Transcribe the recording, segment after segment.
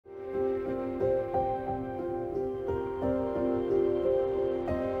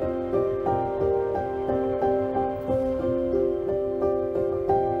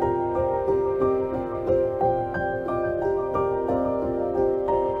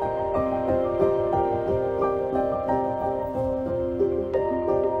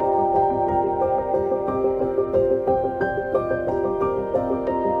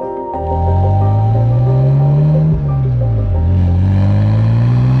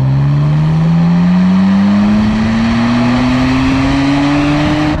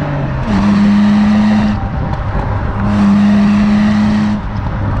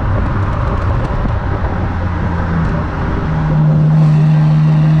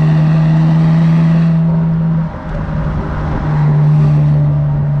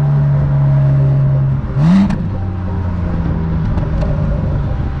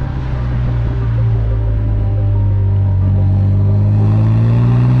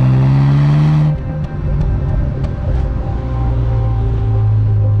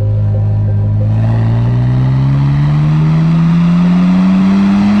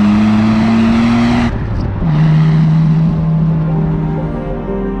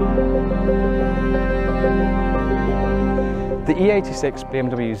The E86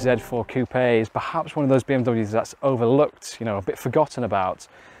 BMW Z4 Coupe is perhaps one of those BMWs that's overlooked, you know, a bit forgotten about.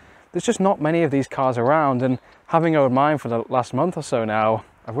 There's just not many of these cars around, and having owned mine for the last month or so now,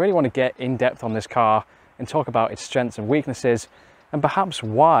 I really want to get in depth on this car and talk about its strengths and weaknesses, and perhaps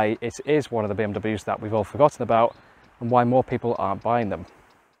why it is one of the BMWs that we've all forgotten about and why more people aren't buying them.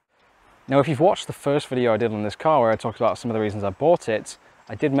 Now, if you've watched the first video I did on this car where I talked about some of the reasons I bought it,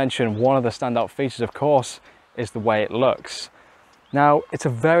 I did mention one of the standout features, of course, is the way it looks. Now, it's a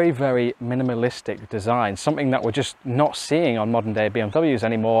very, very minimalistic design, something that we're just not seeing on modern day BMWs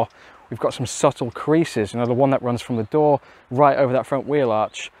anymore. We've got some subtle creases, you know, the one that runs from the door right over that front wheel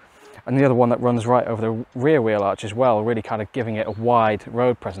arch, and the other one that runs right over the rear wheel arch as well, really kind of giving it a wide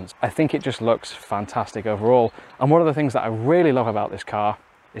road presence. I think it just looks fantastic overall. And one of the things that I really love about this car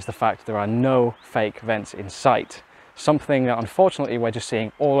is the fact there are no fake vents in sight. Something that unfortunately we're just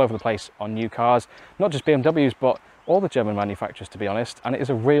seeing all over the place on new cars, not just BMWs, but all the German manufacturers, to be honest, and it is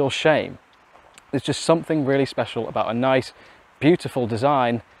a real shame. There's just something really special about a nice, beautiful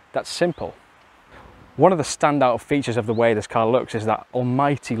design that's simple. One of the standout features of the way this car looks is that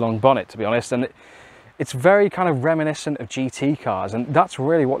almighty long bonnet, to be honest, and it's very kind of reminiscent of GT cars, and that's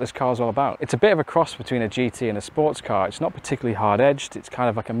really what this car is all about. It's a bit of a cross between a GT and a sports car. It's not particularly hard-edged, it's kind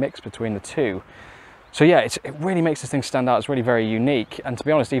of like a mix between the two. So yeah, it really makes this thing stand out. It's really very unique, and to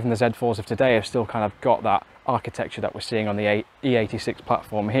be honest, even the Z4s of today have still kind of got that architecture that we're seeing on the E86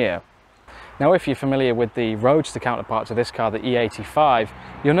 platform here. Now, if you're familiar with the roadster counterpart to this car, the E85,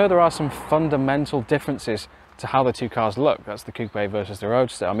 you'll know there are some fundamental differences to how the two cars look. That's the coupe versus the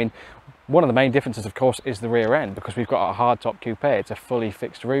roadster. I mean, one of the main differences, of course, is the rear end, because we've got a hardtop coupe. It's a fully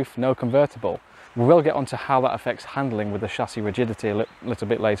fixed roof, no convertible. We will get onto how that affects handling with the chassis rigidity a little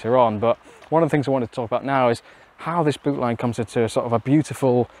bit later on, but one of the things I wanted to talk about now is how this boot line comes into sort of a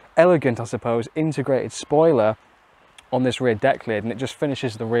beautiful, elegant, I suppose, integrated spoiler on this rear deck lid, and it just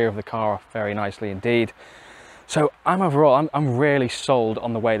finishes the rear of the car off very nicely indeed. So overall, I'm really sold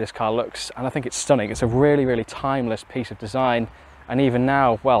on the way this car looks, and I think it's stunning. It's a really, really timeless piece of design, and even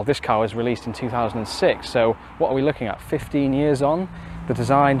now, well, this car was released in 2006, so what are we looking at, 15 years on? The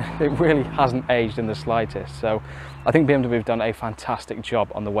design, it really hasn't aged in the slightest, so I think BMW have done a fantastic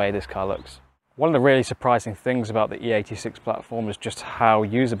job on the way this car looks. One of the really surprising things about the E86 platform is just how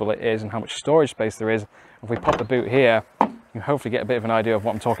usable it is and how much storage space there is. If we pop the boot here, you can hopefully get a bit of an idea of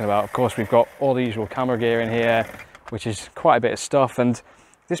what I'm talking about. Of course, we've got all the usual camera gear in here, which is quite a bit of stuff, and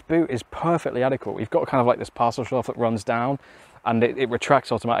this boot is perfectly adequate. We've got kind of like this parcel shelf that runs down, and it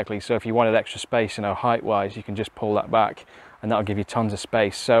retracts automatically, so if you wanted extra space, you know, height-wise, you can just pull that back, and that'll give you tons of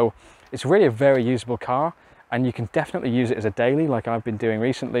space. So it's really a very usable car, and you can definitely use it as a daily like I've been doing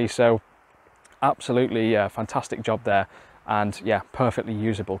recently. So absolutely fantastic job there, and yeah, perfectly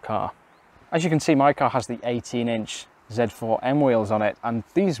usable car. As you can see, my car has the 18-inch Z4 M wheels on it, and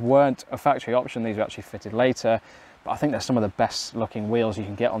these weren't a factory option, these were actually fitted later, but I think they're some of the best looking wheels you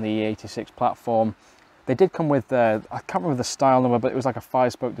can get on the E86 platform. They did come with I can't remember the style number, but it was like a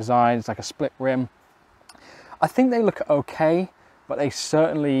 5-spoke design. It's like a split rim. I think they look okay, but they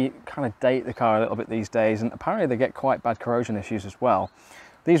certainly kind of date the car a little bit these days, and apparently they get quite bad corrosion issues as well.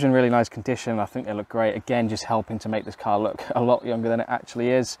 These are in really nice condition. I think they look great. Again, just helping to make this car look a lot younger than it actually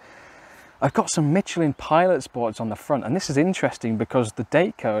is. I've got some Michelin Pilot Sports on the front, and this is interesting because the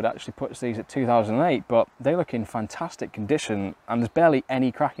date code actually puts these at 2008, but they look in fantastic condition and there's barely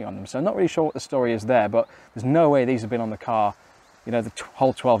any cracking on them. So I'm not really sure what the story is there, but there's no way these have been on the car, you know, the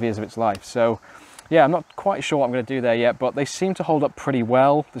whole 12 years of its life. So yeah, I'm not quite sure what I'm going to do there yet, but they seem to hold up pretty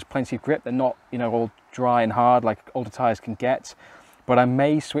well. There's plenty of grip. They're not, you know, all dry and hard like older tires can get, but I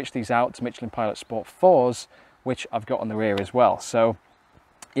may switch these out to Michelin Pilot Sport 4s, which I've got on the rear as well. So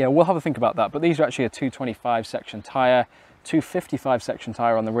yeah, we'll have a think about that. But these are actually a 225 section tyre, 255 section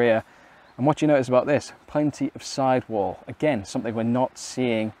tyre on the rear. And what you notice about this, plenty of sidewall. Again, something we're not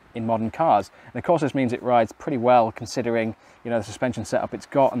seeing in modern cars. And of course, this means it rides pretty well considering, you know, the suspension setup it's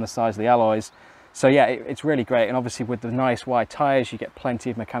got and the size of the alloys. So yeah, it's really great. And obviously with the nice wide tyres, you get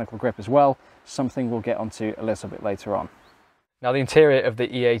plenty of mechanical grip as well. Something we'll get onto a little bit later on. Now, the interior of the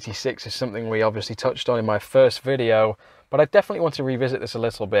E86 is something we obviously touched on in my first video, but I definitely want to revisit this a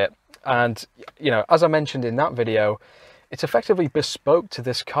little bit. And, you know, as I mentioned in that video, it's effectively bespoke to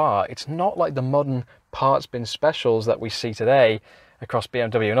this car. It's not like the modern parts bin specials that we see today across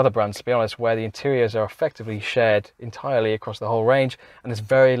BMW and other brands, to be honest, where the interiors are effectively shared entirely across the whole range, and there's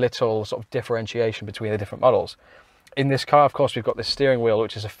very little sort of differentiation between the different models. In this car, of course, we've got this steering wheel,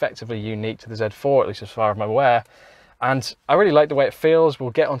 which is effectively unique to the Z4, at least as far as I'm aware. And I really like the way it feels. We'll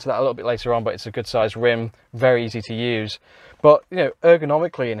get onto that a little bit later on, but it's a good sized rim, very easy to use. But, you know,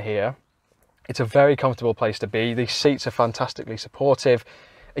 ergonomically in here, It's a very comfortable place to be. These seats are fantastically supportive.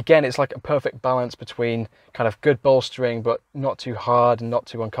 Again, it's like a perfect balance between kind of good bolstering, but not too hard and not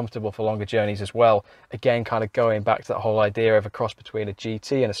too uncomfortable for longer journeys as well. Again, kind of going back to that whole idea of a cross between a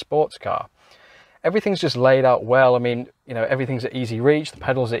GT and a sports car. Everything's just laid out well. I mean, you know, everything's at easy reach. The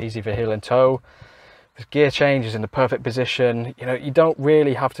pedals are easy for heel and toe. The gear change is in the perfect position. You know, you don't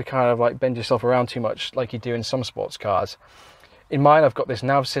really have to kind of like bend yourself around too much like you do in some sports cars. In mine, I've got this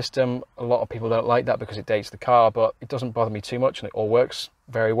nav system. A lot of people don't like that because it dates the car, but it doesn't bother me too much and it all works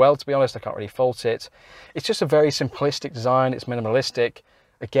very well, to be honest. I can't really fault it. It's just a very simplistic design. It's minimalistic.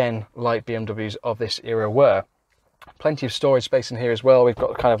 Again, like BMWs of this era were. Plenty of storage space in here as well. We've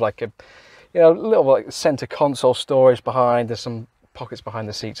got kind of like a, you know, little like center console storage behind. There's some pockets behind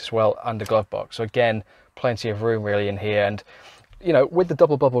the seats as well and a glove box. So again, plenty of room really in here. And, you know, with the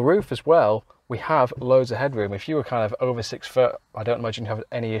double bubble roof as well, we have loads of headroom. If you were kind of over 6 foot, I don't imagine you have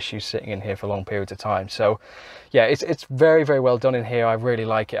any issues sitting in here for long periods of time. So yeah, it's very, very well done in here. I really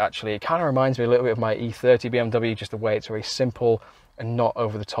like it actually. It kind of reminds me a little bit of my E30 BMW, just the way it's very simple and not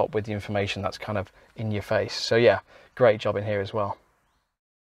over the top with the information that's kind of in your face. So yeah, great job in here as well.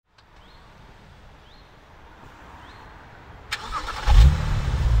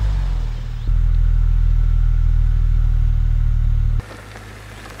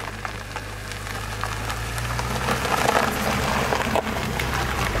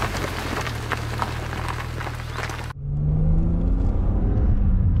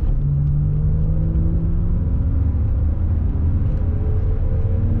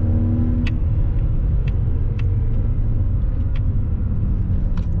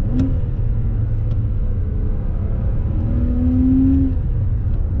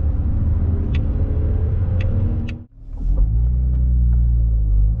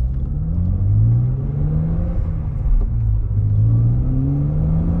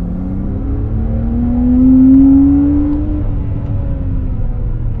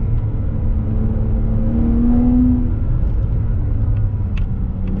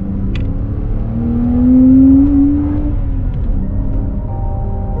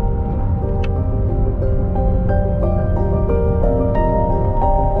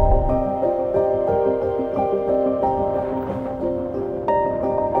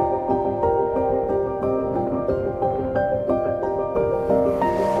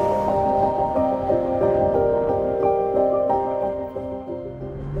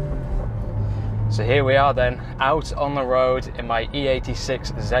 So here we are then, out on the road in my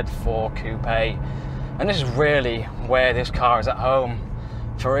E86 Z4 Coupe. And this is really where this car is at home,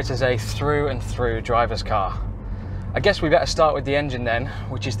 for it is a through and through driver's car. I guess we better start with the engine then,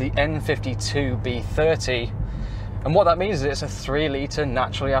 which is the N52B30. And what that means is it's a 3-litre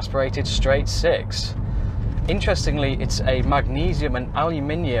naturally aspirated straight 6. Interestingly, it's a magnesium and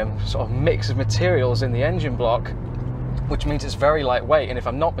aluminium sort of mix of materials in the engine block, which means it's very lightweight. And if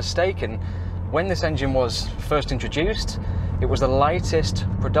I'm not mistaken, when this engine was first introduced, it was the lightest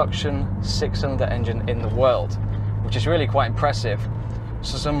production 6-cylinder engine in the world, which is really quite impressive.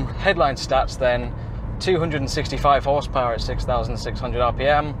 So some headline stats then: 265 horsepower at 6,600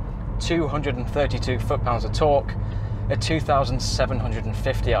 RPM, 232 foot-pounds of torque at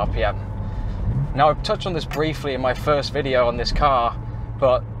 2,750 RPM. Now, I've touched on this briefly in my first video on this car,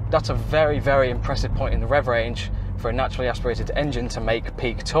 but that's a very, very impressive point in the rev range for a naturally aspirated engine to make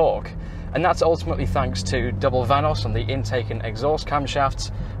peak torque. And that's ultimately thanks to double Vanos on the intake and exhaust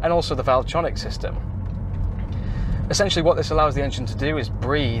camshafts, and also the Valvetronic system. Essentially what this allows the engine to do is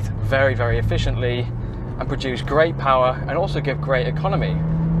breathe very, very efficiently and produce great power and also give great economy.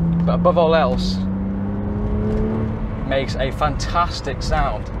 But above all else, makes a fantastic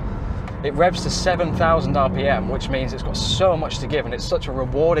sound. It revs to 7,000 RPM, which means it's got so much to give, and it's such a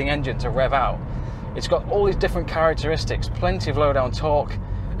rewarding engine to rev out. It's got all these different characteristics, plenty of low down torque,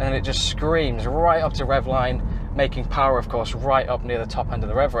 and it just screams right up to rev line, making power, of course, right up near the top end of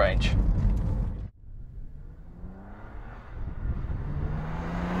the rev range.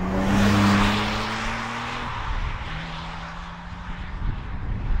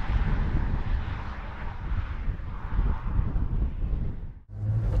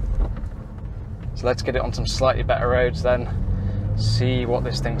 So let's get it on some slightly better roads then, see what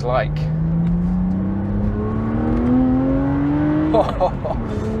this thing's like.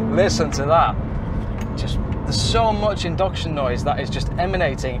 Listen to that. Just, there's so much induction noise that is just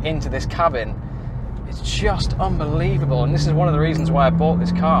emanating into this cabin. It's just unbelievable, and this is one of the reasons why I bought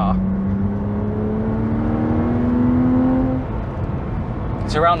this car.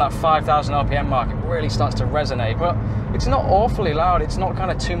 It's around that 5,000 RPM mark, it really starts to resonate, but it's not awfully loud. It's not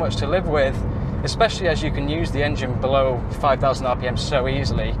kind of too much to live with, especially as you can use the engine below 5,000 RPM so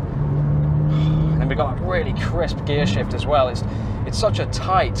easily. we've got a really crisp gear shift as well. It's such a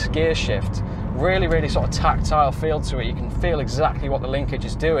tight gear shift, really sort of tactile feel to it. You can feel exactly what the linkage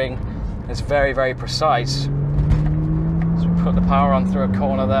is doing. It's very, very precise. So we put the power on through a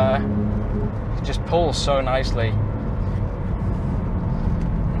corner there. It just pulls so nicely.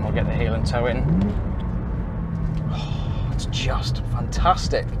 And we'll get the heel and toe in. Oh, it's just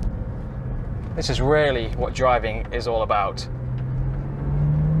fantastic. This is really what driving is all about.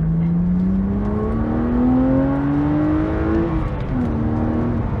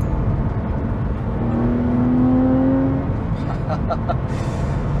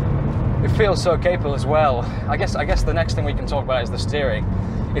 It feels so capable as well. I guess the next thing we can talk about is the steering.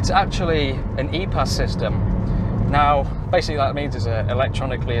 It's actually an EPAS system. Now, basically that means it's an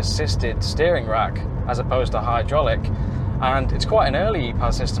electronically assisted steering rack as opposed to hydraulic. And it's quite an early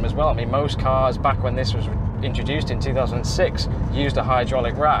EPAS system as well. I mean, most cars back when this was introduced in 2006 used a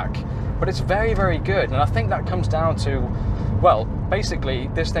hydraulic rack. But it's very, very good. And I think that comes down to, well, basically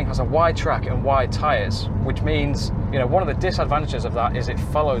this thing has a wide track and wide tyres, which means, you know, one of the disadvantages of that is it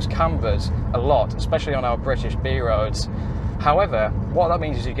follows cambers a lot, especially on our British B roads. However, what that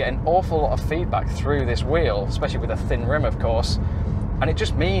means is you get an awful lot of feedback through this wheel, especially with a thin rim, of course. And it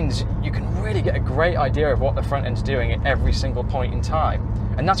just means you can really get a great idea of what the front end's doing at every single point in time.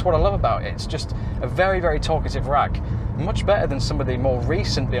 And that's what I love about it. It's just a very, very talkative rack. Much better than some of the more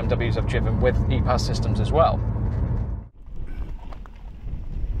recent BMWs I've driven with EPAS systems as well.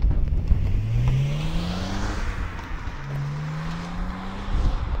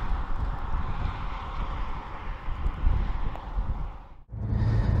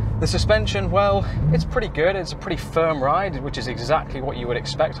 The suspension, well, it's pretty good. It's a pretty firm ride, which is exactly what you would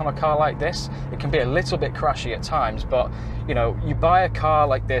expect on a car like this. It can be a little bit crashy at times, but you know, you buy a car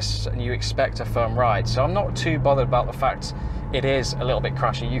like this and you expect a firm ride. So I'm not too bothered about the fact it is a little bit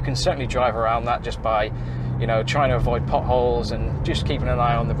crashy. You can certainly drive around that just by, you know, trying to avoid potholes and just keeping an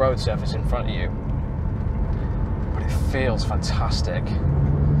eye on the road surface in front of you. But it feels fantastic.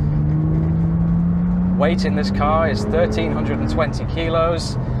 Weight in this car is 1,320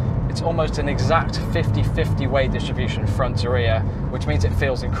 kilos. It's almost an exact 50-50 weight distribution front to rear, which means it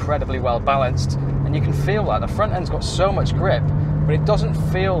feels incredibly well balanced. And you can feel that. The front end's got so much grip, but it doesn't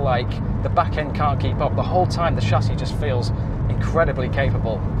feel like the back end can't keep up. The whole time the chassis just feels incredibly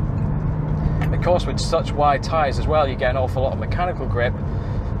capable. Of course, with such wide tyres as well, you get an awful lot of mechanical grip,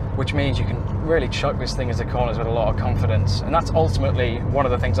 which means you can really chuck this thing into the corners with a lot of confidence. And that's ultimately one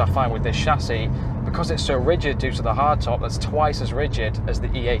of the things I find with this chassis. Because it's so rigid due to the hardtop, that's twice as rigid as the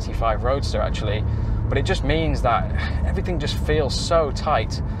E85 Roadster actually, but it just means that everything just feels so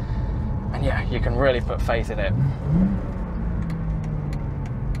tight, and yeah, you can really put faith in it.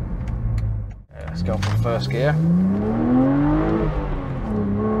 Let's go for first gear.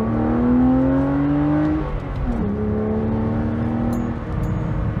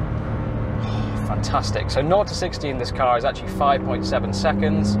 Oh, fantastic. So 0 to 60 in this car is actually 5.7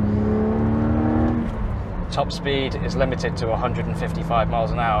 seconds. Top speed is limited to 155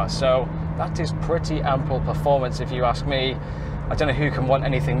 miles an hour, so that is pretty ample performance if you ask me. I don't know who can want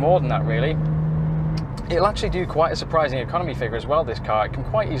anything more than that really. It'll actually do quite a surprising economy figure as well, this car. It can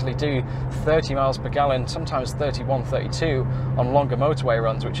quite easily do 30 miles per gallon, sometimes 31, 32 on longer motorway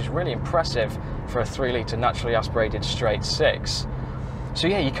runs, which is really impressive for a 3-litre naturally aspirated straight 6. So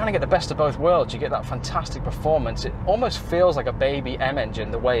yeah, you kind of get the best of both worlds. You get that fantastic performance. It almost feels like a baby M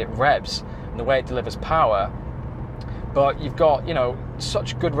engine, the way it revs and the way it delivers power. But you've got, you know,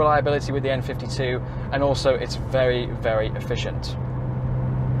 such good reliability with the N52, and also it's very, very efficient.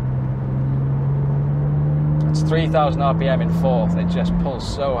 It's 3,000 RPM in fourth. It just pulls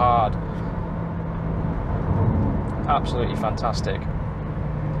so hard. Absolutely fantastic.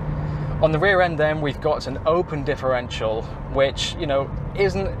 On the rear end then, we've got an open differential, which, you know,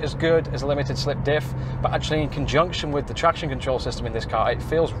 isn't as good as a limited slip diff, but actually in conjunction with the traction control system in this car, it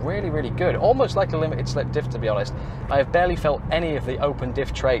feels really, really good. Almost like a limited slip diff, to be honest. I have barely felt any of the open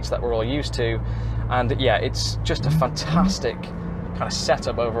diff traits that we're all used to. And yeah, it's just a fantastic kind of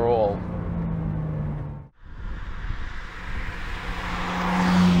setup overall.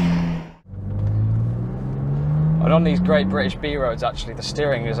 And on these great British B roads, actually, the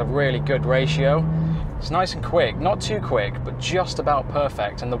steering is a really good ratio. It's nice and quick, not too quick, but just about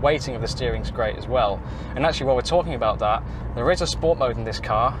perfect, and the weighting of the steering is great as well. And actually, while we're talking about that, there is a sport mode in this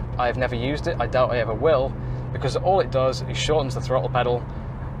car. I have never used it, I doubt I ever will, because all it does is shortens the throttle pedal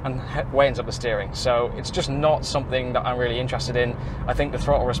and wanes up the steering. So it's just not something that I'm really interested in. I think the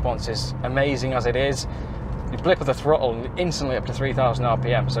throttle response is amazing as it is. You blip of the throttle instantly up to 3,000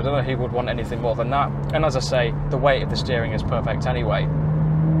 RPM, so I don't know who would want anything more than that. And as I say, the weight of the steering is perfect anyway.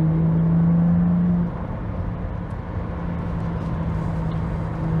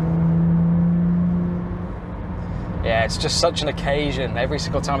 Yeah, it's just such an occasion every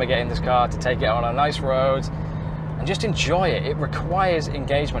single time I get in this car to take it on a nice road and just enjoy it. It requires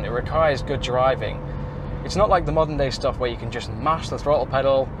engagement, it requires good driving. It's not like the modern day stuff where you can just mash the throttle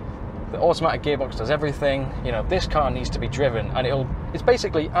pedal, the automatic gearbox does everything. You know, this car needs to be driven, and it's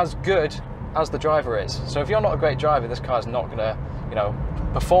basically as good as the driver is. So if you're not a great driver, this car's not gonna, you know,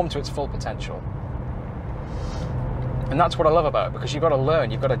 perform to its full potential. And that's what I love about it, because you've got to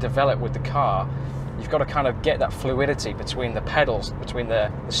learn, you've got to develop with the car. You've got to kind of get that fluidity between the pedals, between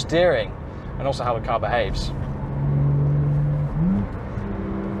the steering, and also how the car behaves.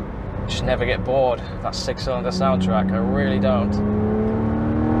 Just never get bored of that 6-cylinder soundtrack, I really don't.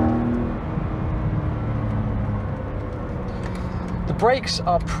 The brakes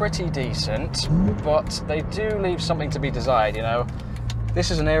are pretty decent, but they do leave something to be desired, you know.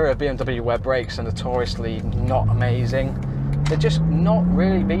 This is an area of BMW where brakes are notoriously not amazing. They're just not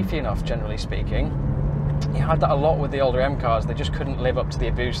really beefy enough, generally speaking. You had that a lot with the older M cars. They just couldn't live up to the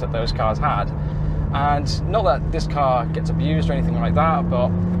abuse that those cars had. And not that this car gets abused or anything like that, but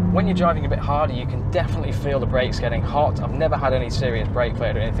when you're driving a bit harder, you can definitely feel the brakes getting hot. I've never had any serious brake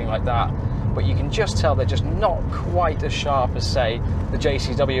fade or anything like that, but you can just tell they're just not quite as sharp as, say, the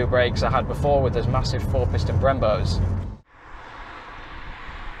JCW brakes I had before with those massive 4-piston Brembos.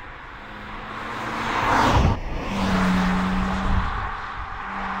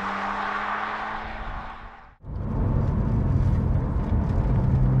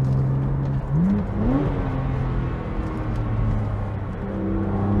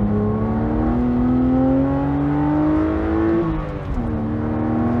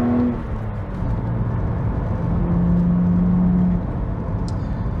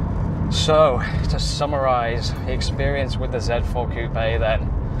 So, to summarise the experience with the Z4 Coupe then,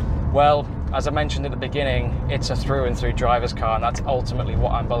 well, as I mentioned at the beginning, it's a through and through driver's car, and that's ultimately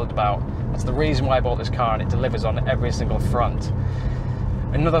what I'm bothered about. That's the reason why I bought this car, and it delivers on every single front.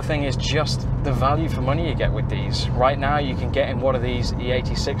 Another thing is just the value for money you get with these. Right now you can get in one of these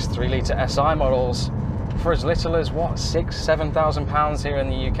E86 3-litre SI models for as little as, what, £6,000–7,000 here in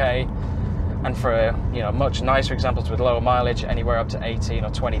the UK. And for, you know, much nicer examples with lower mileage, anywhere up to 18 or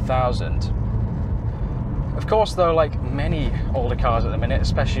 20,000. Of course, though, like many older cars at the minute,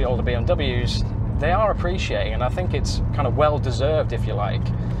 especially older BMWs, they are appreciating, and I think it's kind of well deserved, if you like.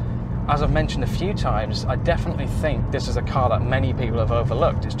 As I've mentioned a few times, I definitely think this is a car that many people have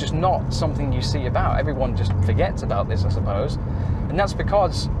overlooked. It's just not something you see about. Everyone just forgets about this, I suppose. And that's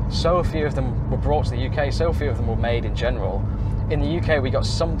because so few of them were brought to the UK, so few of them were made in general. In the UK, we got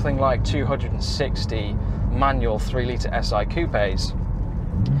something like 260 manual 3-litre SI coupes.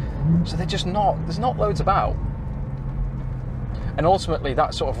 So there's not loads about. And ultimately,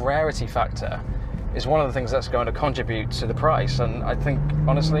 that sort of rarity factor is one of the things that's going to contribute to the price. And I think,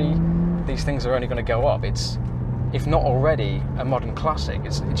 honestly, these things are only going to go up. It's, if not already, a modern classic.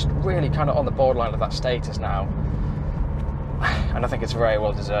 It's really kind of on the borderline of that status now. And I think it's very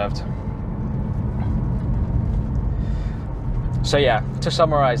well deserved. So yeah, to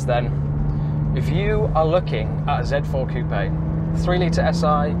summarise then, if you are looking at a Z4 Coupe, 3-litre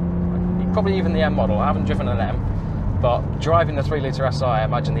SI, probably even the M model, I haven't driven an M, but driving the 3-litre SI, I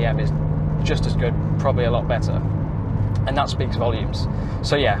imagine the M is just as good, probably a lot better. And that speaks volumes.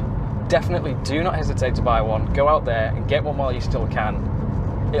 So yeah, definitely do not hesitate to buy one. Go out there and get one while you still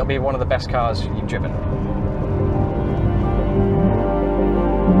can. It'll be one of the best cars you've driven.